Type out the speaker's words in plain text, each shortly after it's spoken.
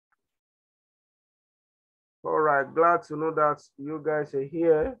All right, glad to know that you guys are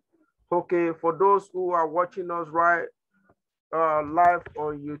here. Okay, for those who are watching us live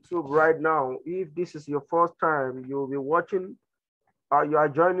on YouTube right now, if this is your first time you'll be watching, you are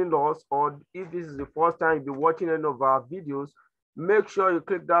joining us, or if this is the first time you'll be watching any of our videos, make sure you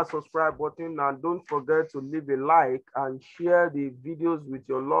click that subscribe button and don't forget to leave a like and share the videos with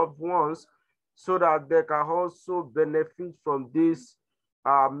your loved ones so that they can also benefit from this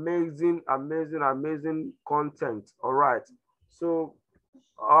amazing content. All right. So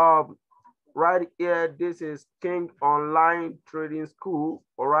um right here, this is King Online Trading School.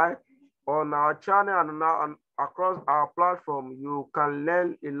 All right. On our channel and across our platform, you can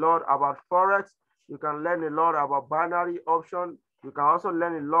learn a lot about Forex. You can learn a lot about binary option. You can also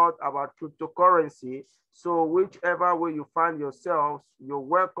learn a lot about cryptocurrency. So whichever way you find yourselves, you're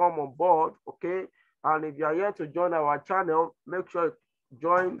welcome on board, okay? And if you are here to join our channel, make sure you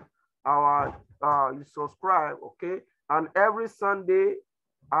join you subscribe, okay? And every Sunday,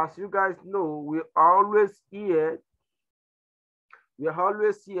 as you guys know, we're always here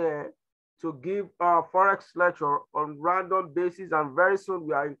to give our Forex lecture on random basis, and very soon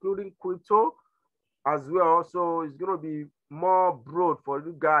we are including crypto as well. So it's going to be more broad for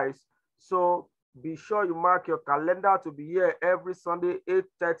you guys. So be sure you mark your calendar to be here every Sunday,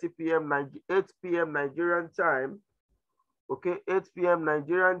 8:30 p.m. 8 p.m. Nigerian time. Okay, 8 p.m.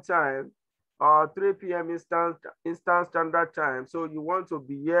 Nigerian time, 3 p.m. Eastern Standard Time. So you want to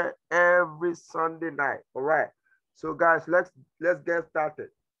be here every Sunday night. All right. So guys, let's get started.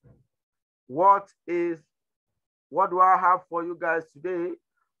 What do I have for you guys today?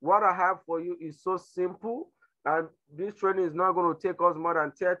 What I have for you is so simple, and this training is not going to take us more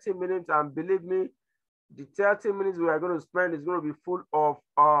than 30 minutes. And believe me, the 30 minutes we are going to spend is going to be full of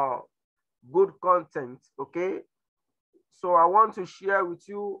good content. Okay. So I want to share with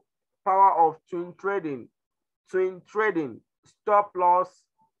you power of twin trading. Twin trading, stop loss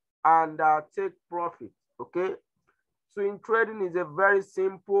and take profit. Okay. Twin trading is a very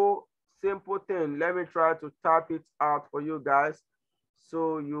simple thing. Let me try to tap it out for you guys.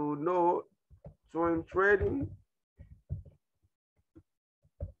 So you know, twin trading,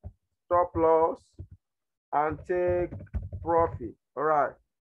 stop loss, and take profit. All right.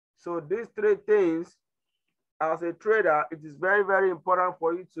 So these three things, as a trader, it is very important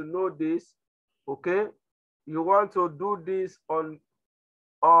for you to know this. Okay. You want to do this uh,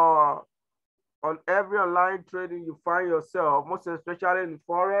 on every online trading you find yourself, most especially in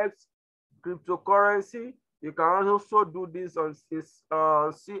Forex, cryptocurrency. You can also do this on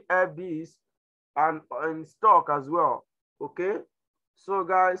CFDs and in stock as well. Okay. So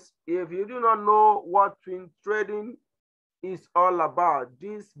guys, if you do not know what twin trading is all about,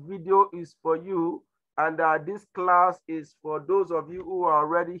 this video is for you, and this class is for those of you who are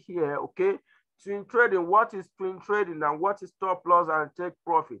already here. Okay. Twin trading, what is twin trading and what is stop loss and take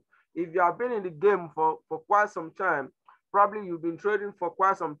profit? If you have been in the game for quite some time, probably you've been trading for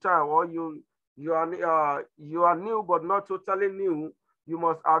quite some time, or you are new but not totally new, you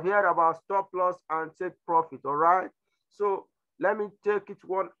must have heard about stop loss and take profit. All right. So let me take it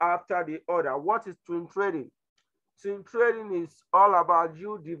one after the other. What is twin trading? Swing trading is all about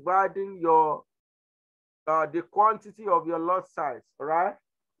you dividing your the quantity of your lot size, right?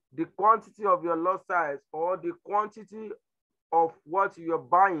 The quantity of your lot size, or the quantity of what you're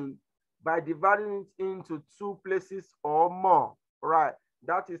buying, by dividing it into two places or more, right?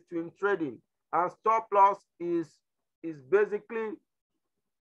 That is twin trading. And stop loss is basically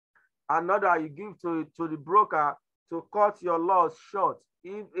another you give to the broker to cut your loss short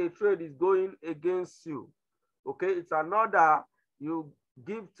if a trade is going against you. Okay, it's another you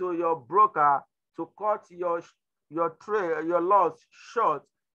give to your broker to cut your loss short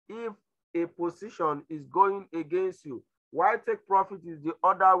if a position is going against you. Why take profit is the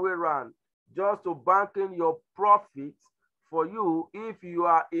other way around, just to bank in your profit for you if you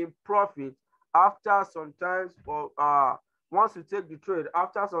are in profit after sometimes for once you take the trade,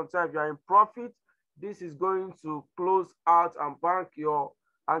 after some time you're in profit, this is going to close out and bank your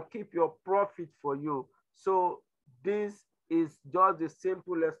and keep your profit for you. So this is just a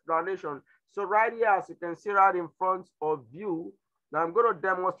simple explanation. So right here, as you can see right in front of you, now I'm going to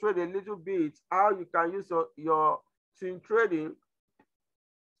demonstrate a little bit how you can use your swing trading,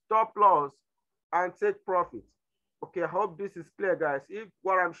 stop loss, and take profit. Okay, I hope this is clear, guys. If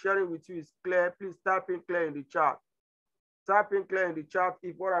what I'm sharing with you is clear, please type in clear in the chat. Type in clear in the chat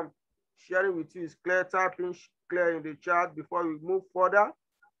if what I'm sharing with you is clear. Type in clear in the chat before we move further.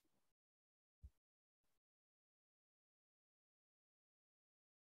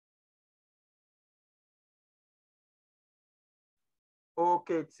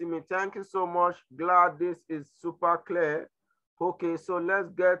 Okay, Timmy, thank you so much. Glad this is super clear. Okay, so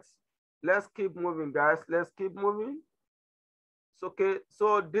let's keep moving, guys. Let's keep moving. So, okay,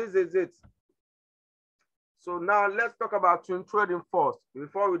 so this is it. So now let's talk about swing trading first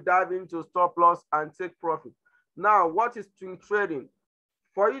before we dive into stop loss and take profit. Now, what is swing trading?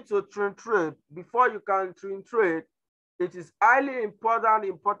 For you to swing trade, before you can swing trade, it is highly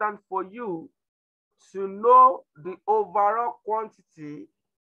important for you to know the overall quantity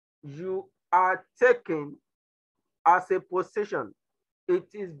you are taking as a position. It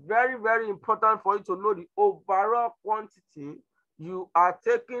is very important for you to know the overall quantity you are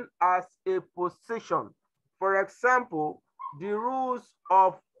taking as a position. For example, the rules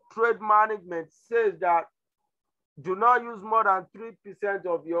of trade management says that do not use more than 3%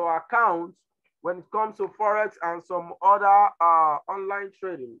 of your account when it comes to Forex and some other online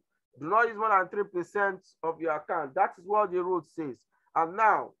trading. Do not use more than 3% of your account. That is what the rule says. And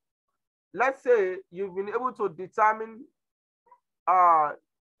now, let's say you've been able to determine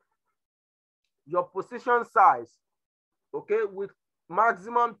your position size, okay, with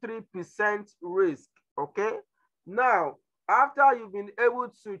maximum 3% risk, okay? Now, after you've been able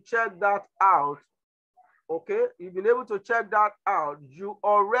to check that out, okay, you've been able to check that out, you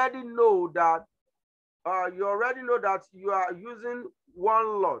already know that you are using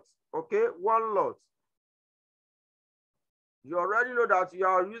one lot, okay, one lot. You already know that you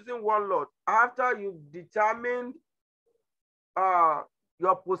are using one lot. After you've determined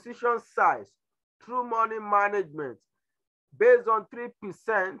your position size through money management based on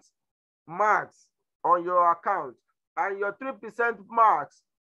 3% max on your account, and your 3% max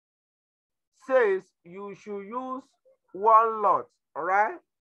says you should use one lot, all right?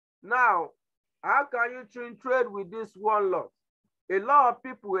 Now, how can you swing trade with this one lot? A lot of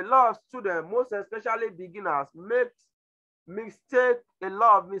people, a lot of students, most especially beginners, make a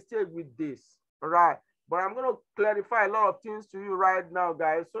lot of mistake with this, all right? But I'm going to clarify a lot of things to you right now,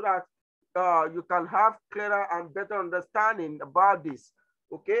 guys, so that you can have clearer and better understanding about this,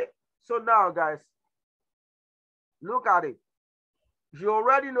 okay? So now, guys, look at it. You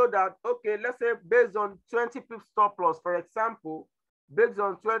already know that, okay, let's say based on 20 pips stop loss, for example, based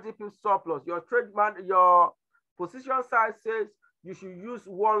on 20 pips stop loss, your position size says you should use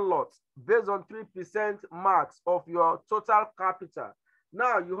one lot based on 3% max of your total capital.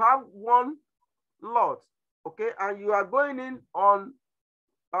 Now you have one lot, okay, and you are going in on,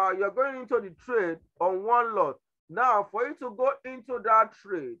 you're going into the trade on one lot. Now, for you to go into that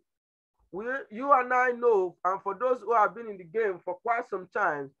trade, you and I know, and for those who have been in the game for quite some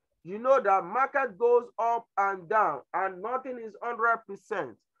time, you know that market goes up and down and nothing is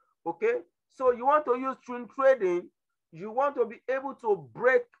 100%, okay? So you want to use swing trading, you want to be able to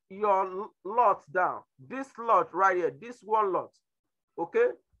break your lot down. This lot right here, this one lot,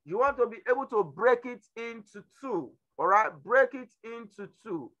 okay? You want to be able to break it into two, all right? Break it into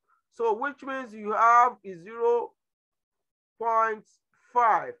two. So which means you have a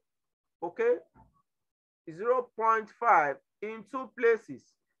 0.5, okay, 0.5 in two places.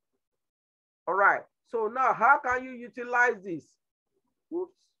 All right, so now how can you utilize this?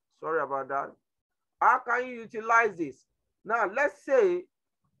 Oops, sorry about that. How can you utilize this? Now, let's say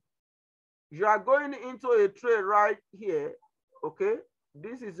you are going into a trade right here, okay?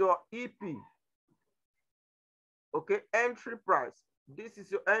 This is your EP, okay, entry price. This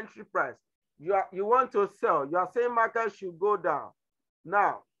is your entry price. You want to sell. You are saying market should go down.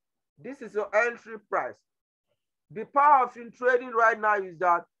 Now, this is your entry price. The power of swing trading right now is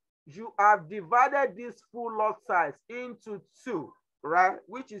that you have divided this full lot size into two, right?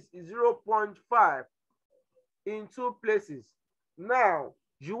 Which is 0.5 in two places. Now,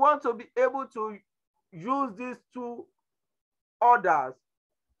 you want to be able to use these two orders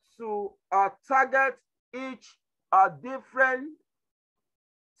to target each different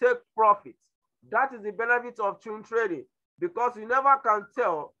take profit. That is the benefit of swing trading, because you never can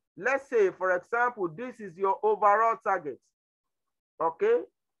tell. Let's say, for example, this is your overall target, okay?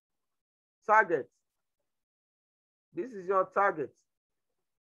 Target. This is your target.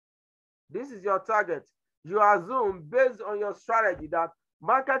 This is your target. You assume based on your strategy that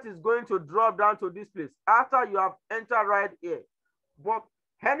market is going to drop down to this place after you have entered right here. But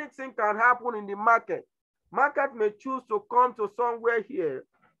anything can happen in the market. Market may choose to come to somewhere here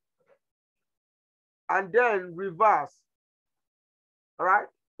and then reverse, all right?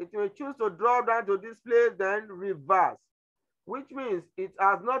 It may choose to drop down to this place, then reverse, which means it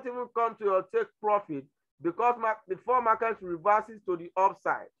has not even come to your take profit, because before market reverses to the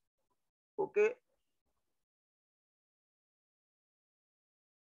upside, okay?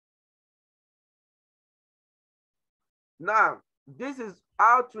 Now, this is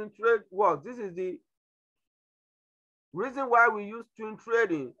how twin trade works. This is the reason why we use twin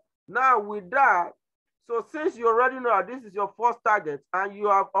trading. Now with that, so since you already know that this is your first target and you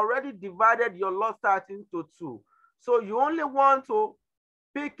have already divided your lot size into 2, so you only want to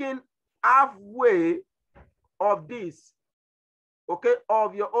pick in halfway of this, okay,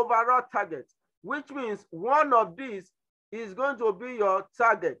 of your overall target, which means one of these is going to be your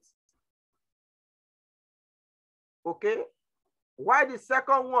target, okay, while the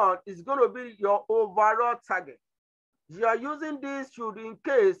second one is going to be your overall target. You are using this should in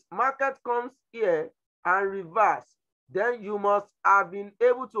case market comes here and reverse, then you must have been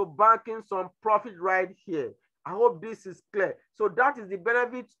able to bank in some profit right here. I hope this is clear. So that is the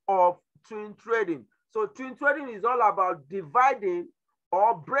benefit of twin trading. So twin trading is all about dividing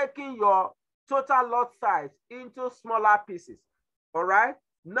or breaking your total lot size into smaller pieces. All right.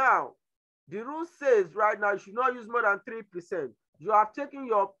 Now, the rule says right now you should not use more than 3%. You have taken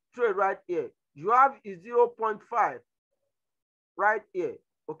your trade right here. You have is 0.5 right here.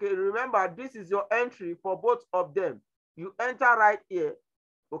 Okay, remember this is your entry for both of them. You enter right here.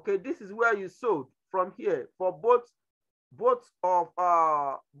 Okay, this is where you sold from here for both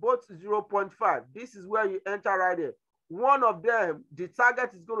 0.5. This is where you enter right here. One of them, the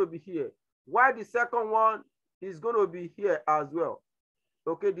target is going to be here, while the second one is going to be here as well.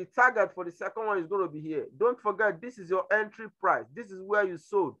 Okay, the target for the second one is going to be here. Don't forget, this is your entry price. This is where you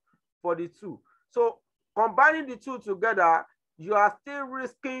sold for the 2. So combining the 2 together, you are still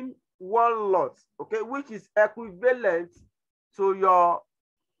risking 1 lot, okay, which is equivalent to your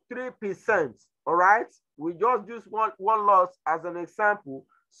 3%. All right, we just use one loss as an example.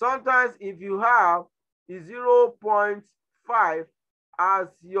 Sometimes if you have a 0.5 as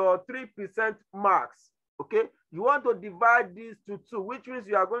your 3% max, okay, you want to divide these to 2, which means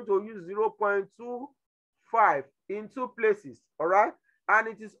you are going to use 0.25 in 2 places. All right, and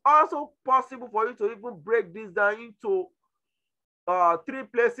it is also possible for you to even break this down into 3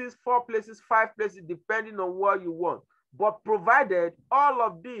 places, 4 places, 5 places, depending on what you want. But provided all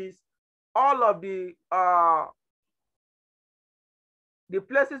of these, all of the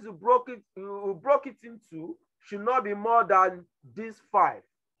places you broke it into should not be more than these 5.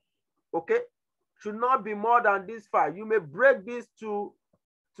 Okay, should not be more than these 5. You may break this to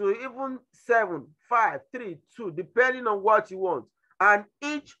even 7, 5, 3, 2, depending on what you want. And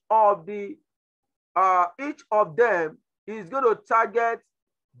each of them is going to target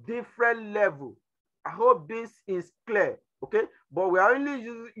different level. I hope this is clear. Okay, but we are only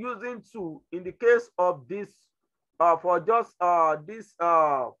using 2 in the case of this for just this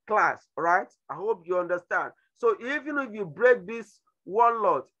class. All right, I hope you understand. So even if you break this 1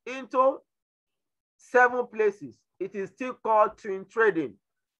 lot into 7 places, it is still called twin trading.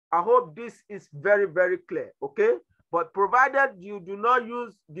 I hope this is very, very clear. Okay, but provided you do not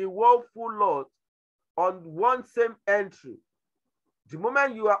use the whole full lot on one same entry, the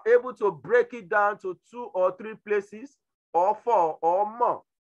moment you are able to break it down to 2 or 3 places or 4 or more,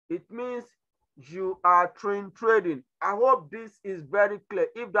 it means you are twin trading. I hope this is very clear.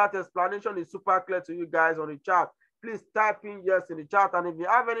 If that explanation is super clear to you guys on the chat, please type in yes in the chat. And if you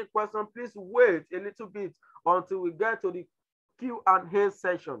have any question, please wait a little bit until we get to the Q&A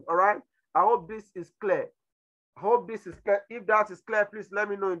session. All right, I hope this is clear. I hope this is clear. If that is clear, please let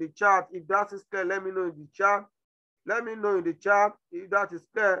me know in the chat. If that is clear, let me know in the chat. Let me know in the chat if that is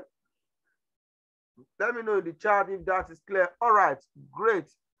clear. Let me know in the chat if that is clear. All right, great.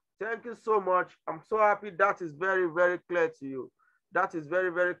 Thank you so much. I'm so happy that is very, very clear to you. That is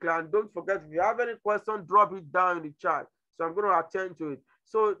very, very clear. And don't forget, if you have any question, drop it down in the chat. So I'm going to attend to it.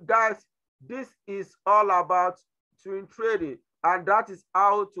 So guys, this is all about twin trading. And that is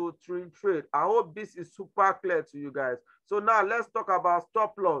how to twin trade. I hope this is super clear to you guys. So now let's talk about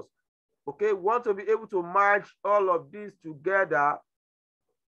stop loss. Okay, want to be able to merge all of these together.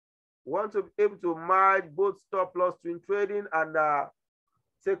 Want to be able to merge both stop loss, twin trading, and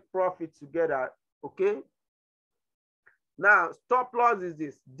take profit together. Okay. Now, stop loss is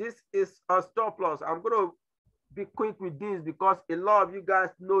this. This is a stop loss. I'm going to be quick with this because a lot of you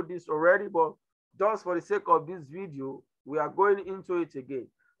guys know this already, but just for the sake of this video, we are going into it again.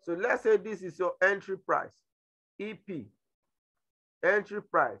 So let's say this is your entry price, EP, entry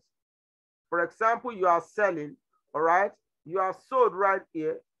price. For example, you are selling, all right? You are sold right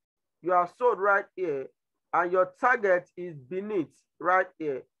here. You are sold right here, and your target is beneath right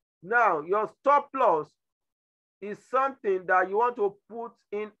here. Now, your stop loss is something that you want to put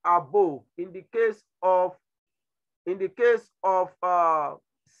in above in the case of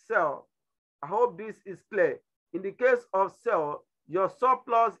sell. I hope this is clear. In the case of sell, your stop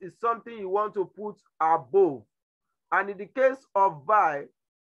loss is something you want to put above. And in the case of buy,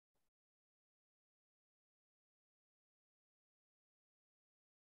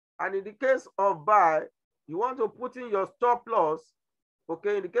 you want to put in your stop loss.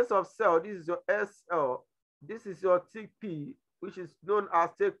 Okay, in the case of sell, this is your SL, this is your TP, which is known as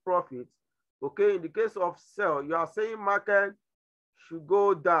take profit. Okay, in the case of sell, you are saying market should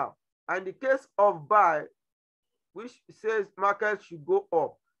go down. And in the case of buy, which says market should go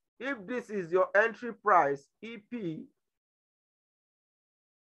up. If this is your entry price, EP,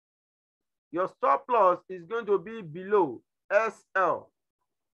 your stop loss is going to be below SL,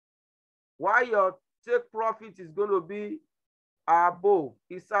 while your take profit is going to be above.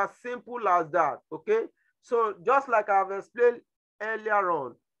 It's as simple as that, okay? So just like I've explained earlier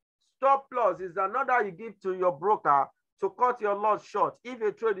on, stop loss is another you give to your broker to cut your loss short if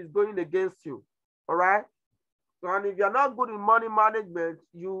a trade is going against you, all right? And if you're not good in money management,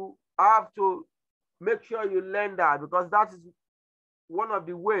 you have to make sure you learn that, because that is one of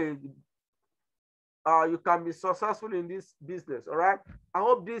the ways you can be successful in this business, all right? I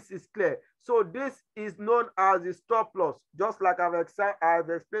hope this is clear. So this is known as the stop loss, just like I've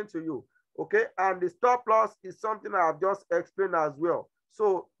explained to you, okay? And the stop loss is something I've just explained as well.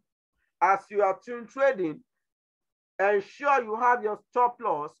 So as you are trading, ensure you have your stop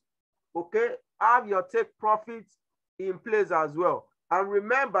loss, okay? Have your take profits in place as well. And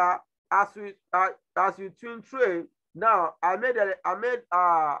remember, as you trade, now I made an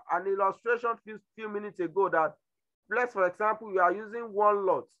illustration few minutes ago that, let's for example, you are using one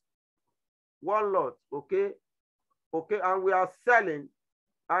lot, okay, and we are selling,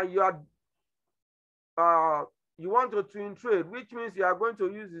 and you want to trade, which means you are going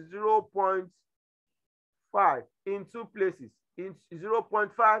to use 0.5 in two places,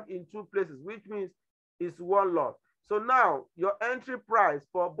 0.5 in two places, which means it's one lot. So now your entry price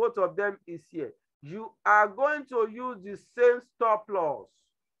for both of them is here. You are going to use the same stop loss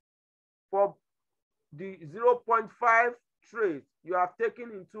for the 0.5 trade you have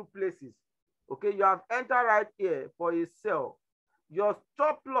taken in two places. Okay, you have entered right here for a sell. Your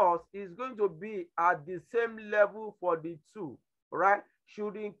stop loss is going to be at the same level for the two, all right?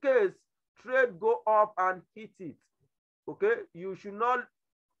 Should in case trade go up and hit it, okay, you should not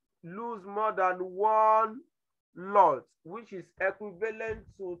lose more than one lot, which is equivalent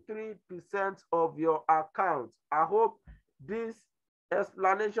to 3% of your account. I hope this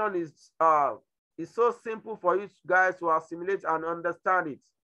explanation is so simple for you guys to assimilate and understand it,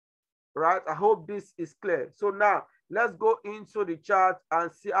 right? I hope this is clear. So now let's go into the chart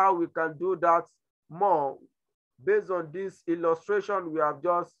and see how we can do that more based on this illustration we have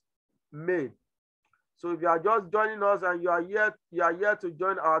just made. So if you are just joining us and you are here to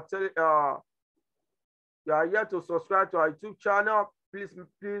join our you are here to subscribe to our YouTube channel, please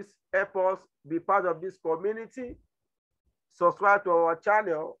help us be part of this community. Subscribe to our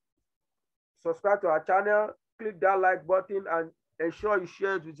channel. Click that like button and ensure you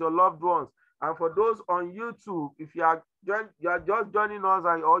share it with your loved ones. And for those on YouTube, if you are just joining us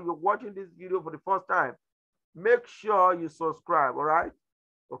or you're watching this video for the first time, make sure you subscribe, all right?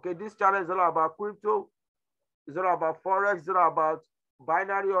 Okay, this channel is all about crypto. It's all about Forex. It's all about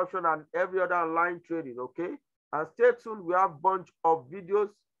binary option and every other online trading, okay? And stay tuned. We have a bunch of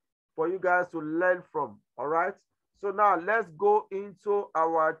videos for you guys to learn from, all right? So now let's go into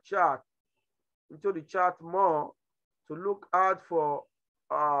our chart, into the chart more to look out for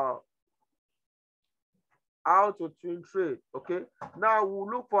how to trade, okay? Now we'll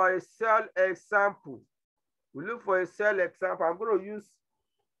look for a sell example. I'm going to use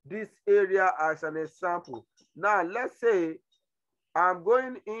this area as an example. Now, let's say I'm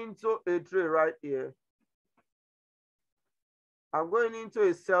going into a trade right here. I'm going into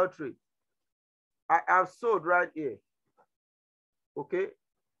a sell trade. I have sold right here. Okay.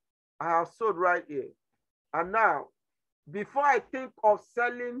 I have sold right here. And now, before I think of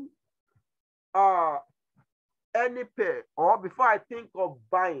selling any pair, or before I think of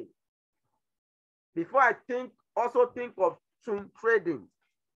buying, before I also think of trading,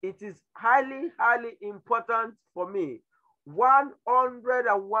 it is highly important for me,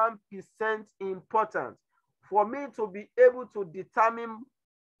 101% important for me to be able to determine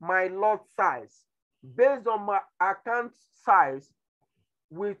my lot size based on my account size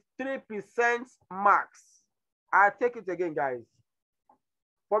with 3% max. I take it again, guys.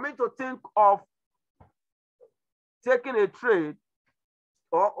 For me to think of taking a trade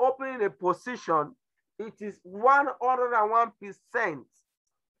or opening a position, it is 101%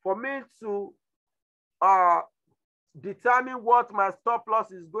 for me to determine what my stop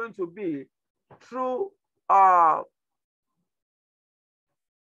loss is going to be through I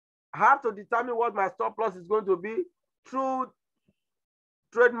have to determine what my stop loss is going to be through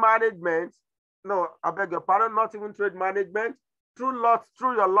trade management. No, I beg your pardon, not even trade management, through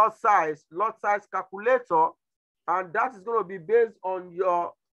your lot size calculator, and that is going to be based on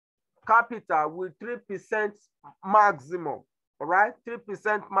your capital with 3% maximum. All right,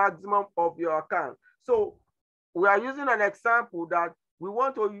 3% maximum of your account. So we are using an example that we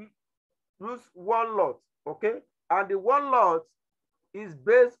want to use one lot, okay? And the one lot is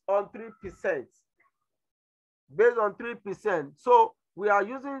based on 3%. Based on 3%. So we are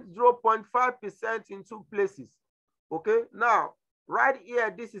using 0.5% in two places. Okay, now right here,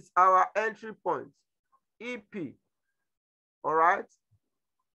 this is our entry point, EP. All right.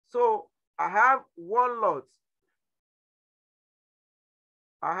 So I have one lot.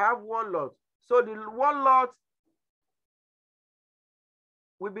 I have one lot. So the one lot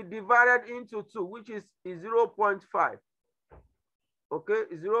will be divided into two, which is 0.5. Okay,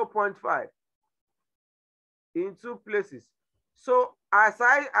 0.5 in two places. So as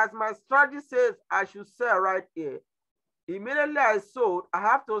my strategy says, I should sell right here. Immediately I sold, I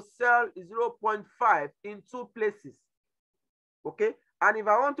have to sell 0.5 in two places. Okay, and if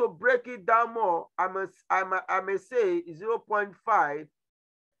I want to break it down more, I may say 0.5.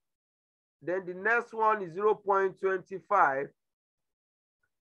 Then the next one is 0.25.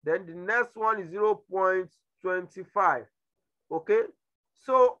 Then the next one is 0.25. Okay,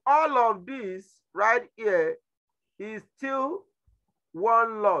 so all of this right here is still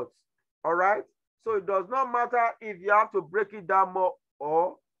one lot. All right, so it does not matter if you have to break it down more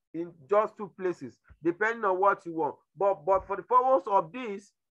or in just two places, depending on what you want. But for the purpose of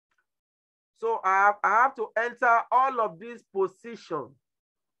this, so I have to enter all of these positions,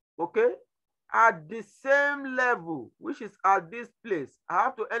 okay, at the same level, which is at this place. I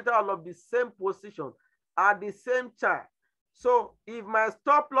have to enter all of the same position at the same time. So if my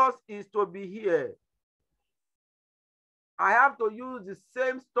stop loss is to be here, I have to use the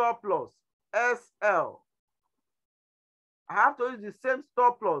same stop loss, SL. I have to use the same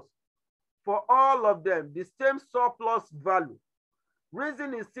stop loss for all of them, the same stop loss value.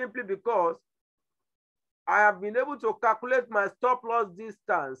 Reason is simply because I have been able to calculate my stop loss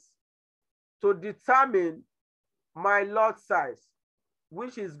distance to determine my lot size,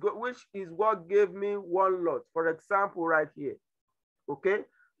 which is what gave me one lot, for example, right here. Okay,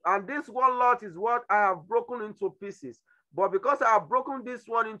 and this one lot is what I have broken into pieces. But because I have broken this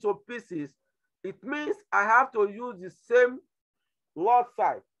one into pieces, it means I have to use the same lot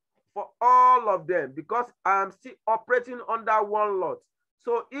size for all of them because I'm still operating under one lot.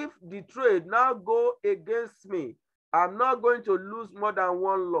 So if the trade now go against me, I'm not going to lose more than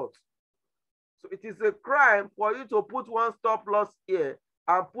one lot. So it is a crime for you to put one stop loss here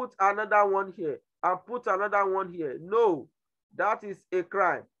and put another one here and put another one here. No, that is a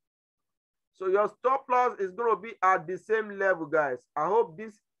crime. So your stop loss is going to be at the same level, guys. I hope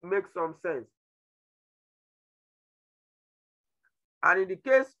this makes some sense. And in the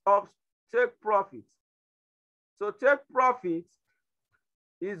case of take profit, so take profit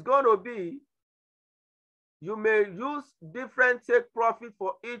is going to be, you may use different take profit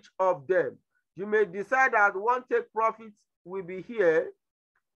for each of them. You may decide that one take profit will be here,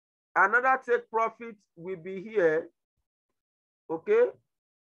 another take profit will be here, okay?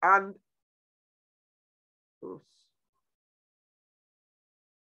 And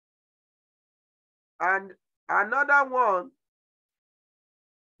another one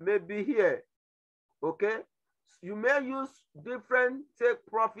may be here, okay? You may use different take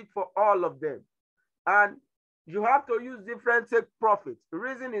profit for all of them. And you have to use different take profit. The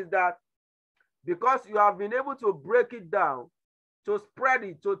reason is that because you have been able to break it down, to spread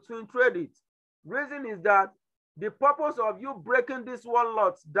it, to trade it. Reason is that the purpose of you breaking this one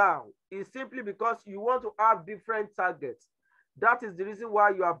lot down is simply because you want to have different targets. That is the reason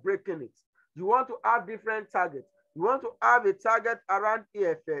why you are breaking it. You want to have different targets. You want to have a target around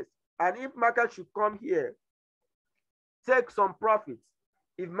EFS. And if market should come here, take some profits.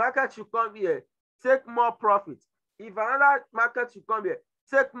 If market should come here, take more profits. If another market should come here,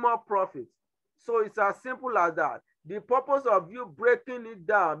 take more profits. So it's as simple as that. The purpose of you breaking it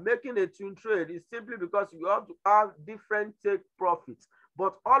down, making a twin trade is simply because you have to have different take profits.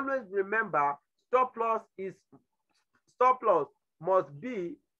 But always remember, stop loss must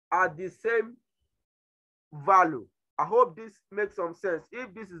be at the same value. I hope this makes some sense.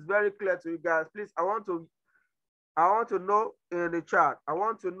 If this is very clear to you guys, please, I want to know in the chat. I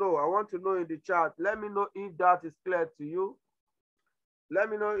want to know in the chat. Let me know if that is clear to you. Let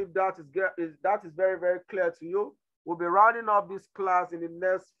me know if that is very, very clear to you. We'll be rounding up this class in the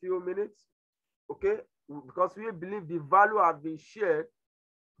next few minutes, okay? Because we believe the value has been shared.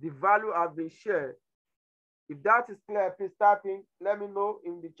 The value has been shared. If that is clear, please type in. Let me know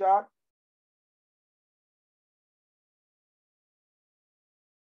in the chat.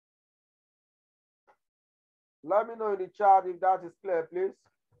 Let me know in the chat if that is clear, please.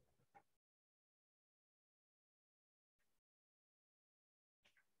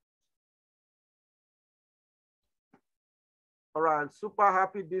 All right, super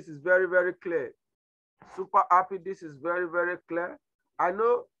happy. This is very, very clear. Super happy. This is very, very clear. I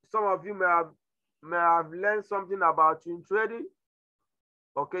know some of you may have learned something about twin trading.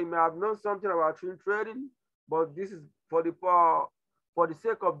 Okay, may have known something about twin trading, but this is for the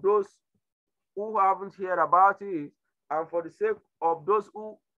sake of those who haven't heard about it, and for the sake of those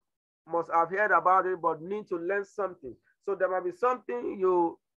who must have heard about it but need to learn something. So there might be something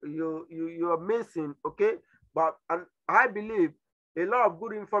you're missing, okay? But and I believe a lot of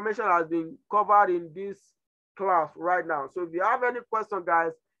good information has been covered in this class right now. So if you have any question,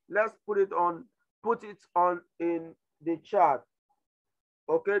 guys, let's put it on in the chat.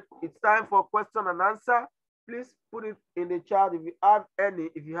 Okay, it's time for question and answer. Please put it in the chat if you have any.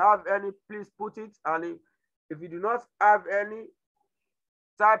 If you have any, please put it. And if you do not have any,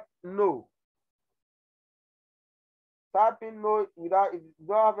 type no. Type in no without, if you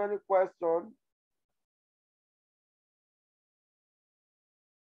don't have any question.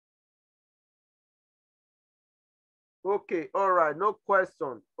 Okay, all right, no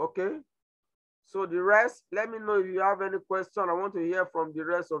question. Okay. So the rest, let me know if you have any question. I want to hear from the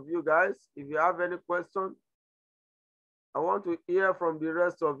rest of you guys. If you have any question, I want to hear from the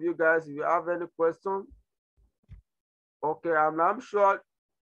rest of you guys. If you have any question. Okay, I'm sure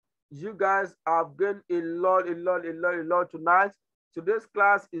you guys have gained a lot tonight. Today's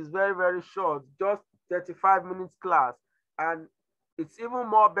class is very, very short, just 35 minutes class. And it's even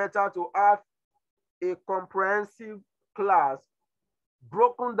more better to have a comprehensive class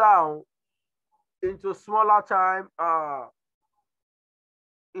broken down into smaller time,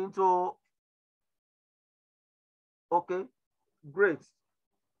 okay, great.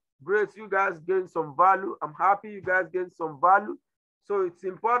 Great, you guys gain some value. I'm happy you guys gain some value. So it's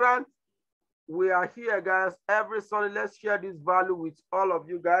important. We are here, guys, every Sunday. Let's share this value with all of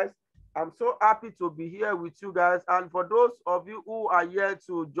you guys. I'm so happy to be here with you guys. And for those of you who are here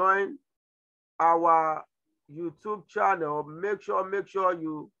to join our YouTube channel, make sure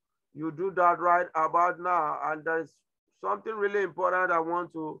you do that right about now. And there's something really important I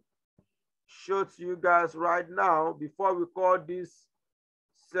want to show to you guys right now before we call this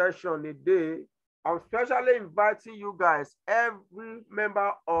session a day. I'm especially inviting you guys, every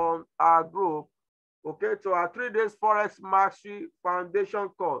member on our group, okay, to our 3 days Forex Mastery Foundation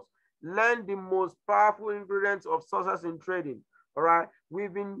course. Learn the most powerful ingredients of success in trading. All right,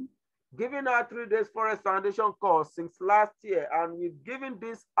 we've been giving our 3 days Forex Foundation course since last year, and we've given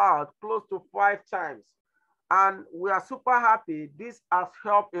this out close to 5 times. And we are super happy. This has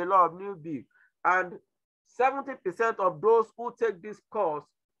helped a lot of newbies. And 70% of those who take this course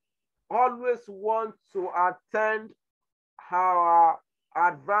always want to attend our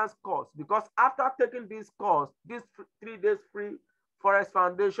advanced course, because after taking this course, this 3 days free Forex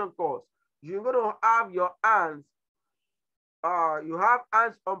Foundation course, you're going to have your hands, you have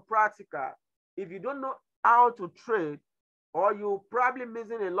hands on practical. If you don't know how to trade, or you're probably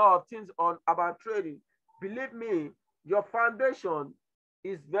missing a lot of things about trading, believe me, your foundation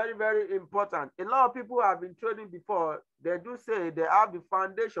is very, very important. A lot of people have been trading before. They do say they have the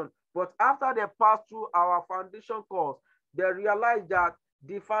foundation, but after they pass through our foundation course, they realize that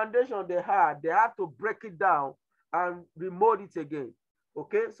the foundation they had, they have to break it down and remold it again.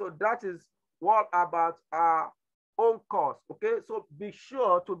 Okay, so that is what about our own course. Okay, so be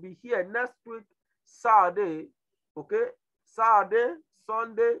sure to be here next week, Saturday. Okay, Saturday,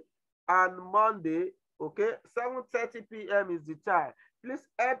 Sunday, and Monday. Okay, 7:30 p.m. is the time. Please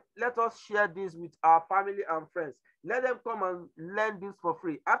let us share this with our family and friends. Let them come and learn this for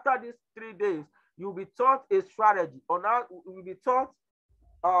free. After these 3 days, you'll be taught a strategy on how you'll be taught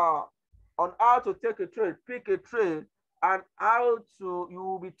on how to take a trade, pick a trade, and you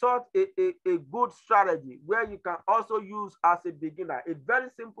will be taught a good strategy where you can also use as a beginner. A very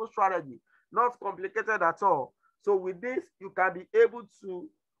simple strategy, not complicated at all. So with this, you can be able to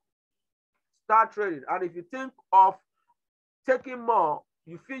start trading. And if you think of taking more,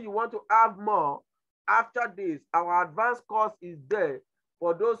 you feel you want to have more, after this, our advanced course is there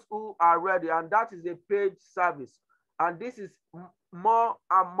for those who are ready, and that is a paid service. And this is more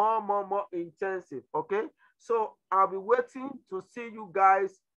and more intensive. Okay, so I'll be waiting to see you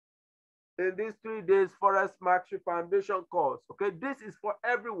guys in these 3 days Forex Mastery Foundation course. Okay, this is for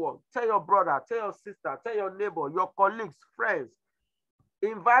everyone. Tell your brother, tell your sister, tell your neighbor, your colleagues, friends.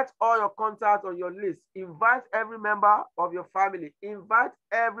 Invite all your contacts on your list. Invite every member of your family. Invite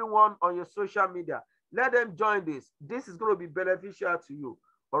everyone on your social media. Let them join this. This is going to be beneficial to you.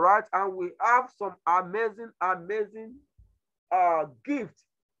 All right. And we have some amazing, amazing gifts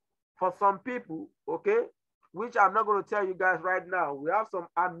for some people. Okay. Which I'm not going to tell you guys right now. We have some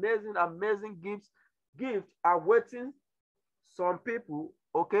amazing, amazing gifts awaiting some people.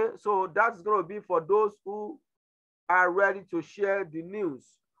 Okay. So that's going to be for those who are ready to share the news,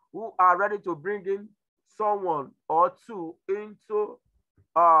 who are ready to bring in someone or two into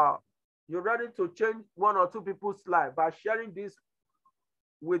you're ready to change one or two people's life by sharing this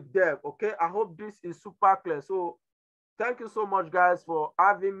with them. Okay, I hope this is super clear. So thank you so much, guys, for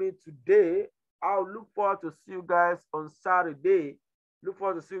having me today. I'll look forward to see you guys on Saturday. Look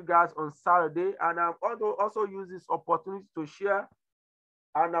forward to see you guys on Saturday. And I'm also use this opportunity to share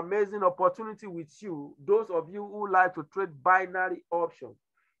an amazing opportunity with you, those of you who like to trade binary options.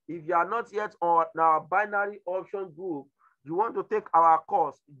 If you are not yet on our binary option group, you want to take our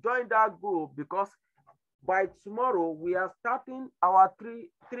course, join that group, because by tomorrow we are starting our three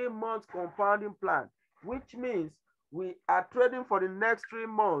month compounding plan, which means we are trading for the next 3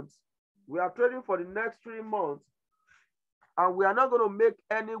 months. We are trading for the next 3 months, and we are not going to make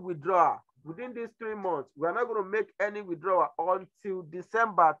any withdrawal within these 3 months. We are not going to make any withdrawal until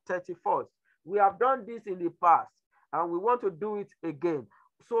December 31st. We have done this in the past, and we want to do it again.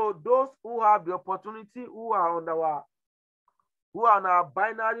 So those who have the opportunity, who are on our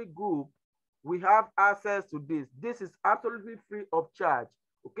binary group, we have access to this. This is absolutely free of charge.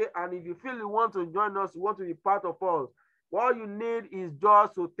 Okay, and if you feel you want to join us, you want to be part of us, all you need is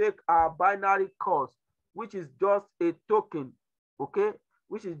just to take our binary course, which is just a token. Okay,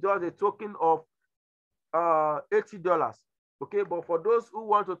 which is just a token of $80. Okay, but for those who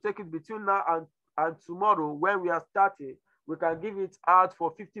want to take it between now and tomorrow, when we are starting, we can give it out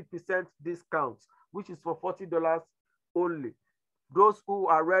for 50% discount, which is for $40 only. Those who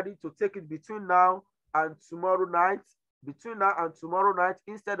are ready to take it between now and tomorrow night,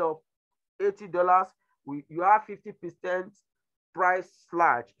 instead of $80, you have 50% price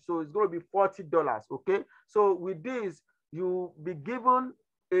slash. So it's going to be $40. Okay, so with this, you'll be given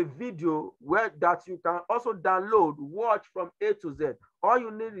a video that you can also download, watch from A to Z. All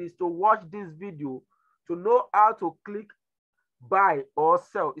you need is to watch this video to know how to click buy or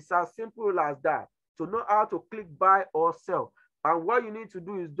sell. It's as simple as that. To know how to click buy or sell. And what you need to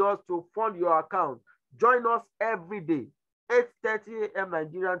do is just to fund your account. Join us every day, 8:30 a.m.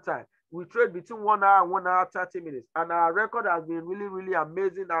 Nigerian time. We trade between 1 hour and 1 hour 30 minutes. And our record has been really, really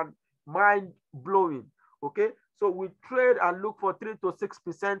amazing and mind-blowing. Okay, so we trade and look for 3 to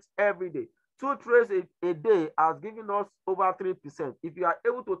 6% every day. 2 trades a day has given us over 3%. If you are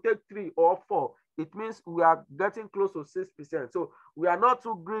able to take 3 or 4, it means we are getting close to 6%. So we are not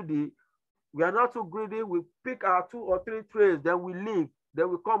too greedy. We are not too greedy. We pick our 2 or 3 trades, then we leave, then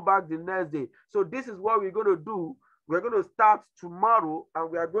we come back the next day. So this is what we're going to do. We're going to start tomorrow,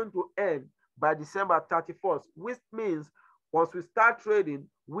 and we are going to end by December 31st, which means once we start trading,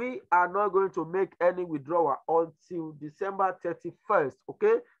 we are not going to make any withdrawal until December 31st.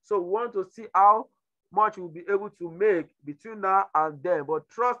 Okay, so we want to see how much we'll be able to make between now and then. But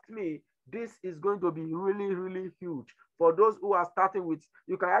trust me, this is going to be really, really huge. For those who are starting with,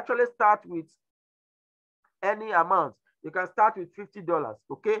 you can actually start with any amount. You can start with $50.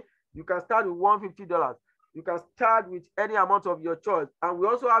 Okay, you can start with $150. You can start with any amount of your choice. And we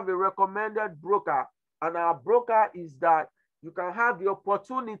also have a recommended broker. And our broker is that you can have the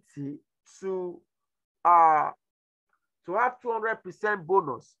opportunity to have 200%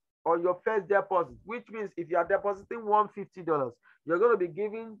 bonus on your first deposit, which means if you are depositing $150, you're going to be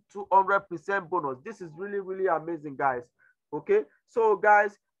giving 200% bonus. This is really, really amazing, guys. Okay, so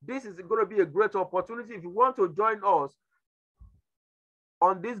guys, this is going to be a great opportunity. If you want to join us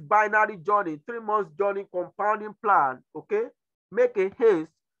on this binary journey, 3 months journey compounding plan, okay, make a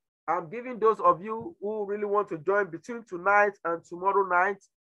haste. I'm giving those of you who really want to join between tonight and tomorrow night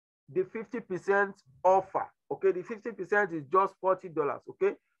the 50% offer. Okay, the 50% is just $40.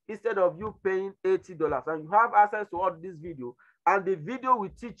 Okay, instead of you paying $80, and you have access to all this video, and the video will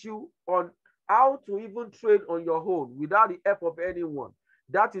teach you on how to even trade on your own without the help of anyone.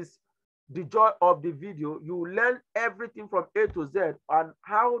 That is the joy of the video. You learn everything from A to Z and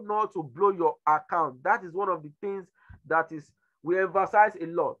how not to blow your account. That is one of the things that is we emphasize a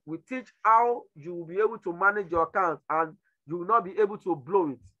lot. We teach how you will be able to manage your account and you will not be able to blow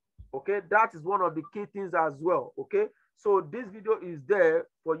it. Okay, that is one of the key things as well. Okay, so this video is there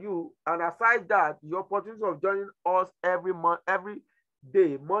for you. And aside that, your opportunity of joining us every month, every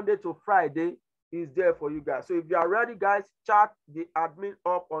day, Monday to Friday, is there for you guys. So if you are ready, guys, chat the admin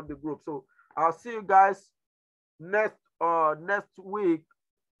up on the group. So I'll see you guys next week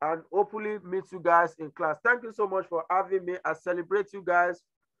and hopefully meet you guys in class. Thank you so much for having me. I celebrate you guys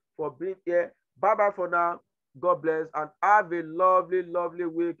for being here. Bye bye for now. God bless and have a lovely, lovely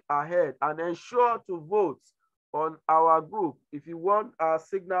week ahead. And ensure to vote on our group if you want our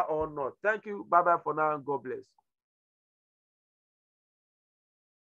signal or not. Thank you. Bye bye for now. God bless.